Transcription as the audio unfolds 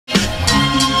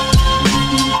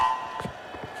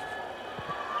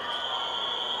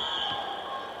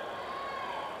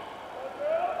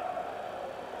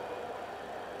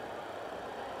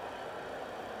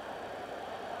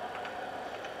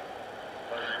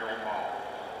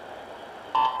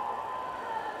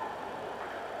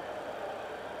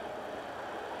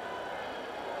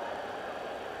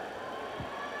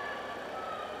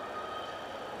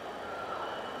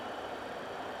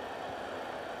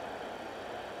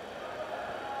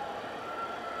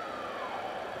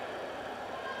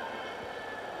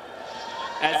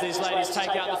As these ladies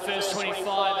take out the first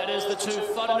 25, it is the two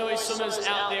Whananui swimmers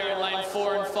out there in lane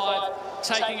 4 and 5,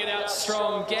 taking it out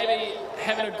strong. Gabby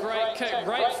having a great kick,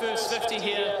 great first 50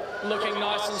 here, looking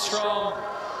nice and strong.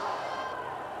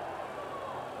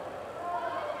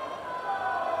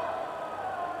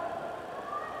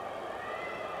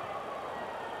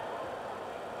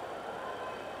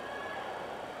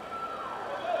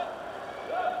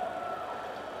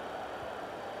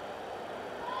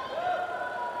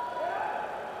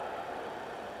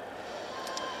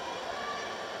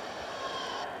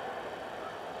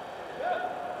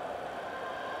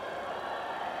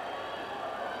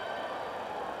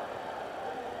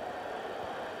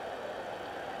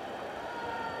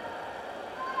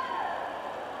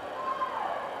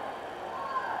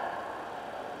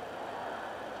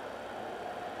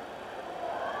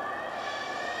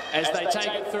 As they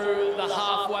take it through the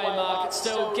halfway mark, it's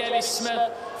still Gabby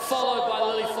Smith, followed by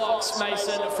Lily Fox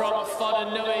Mason from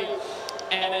Whananui.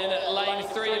 And in lane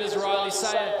 3, it is Riley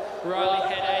Sayer. Riley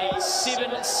had a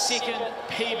 7-second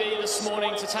PB this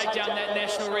morning to take down that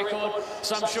national record.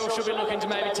 So I'm sure she'll be looking to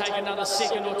maybe take another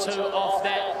second or two off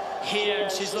that here.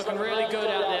 And she's looking really good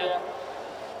out there.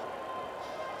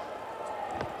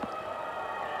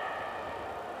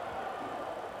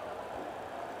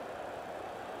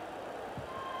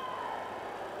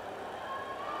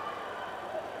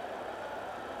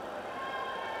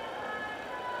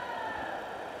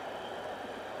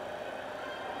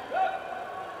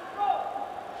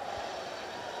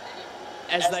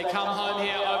 As they come home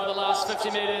here over the last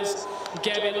 50 metres,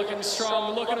 Gabby looking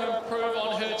strong, looking to improve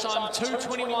on her time,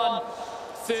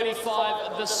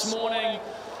 2:21.35 this morning.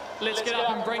 Let's get up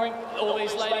and bring all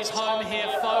these ladies home here,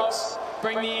 folks.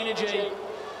 Bring the energy.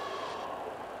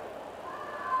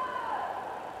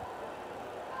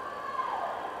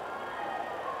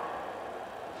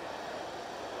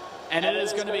 And it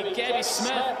is going to be Gabby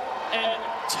Smith in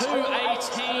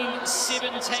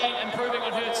 2:18.17, improving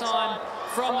on her time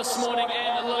from this morning,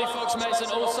 and Lily Fox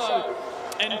Mason also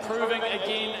improving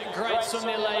again. Great swim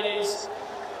there, ladies.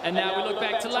 And now we look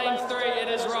back to lane 3. It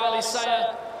is Riley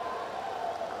Sayer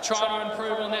trying to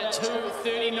improve on that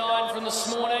 2:39 from this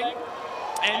morning,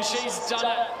 and she's done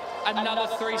it another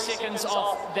 3 seconds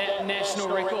off that national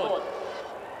record.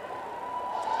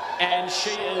 And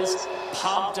she is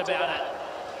pumped about it.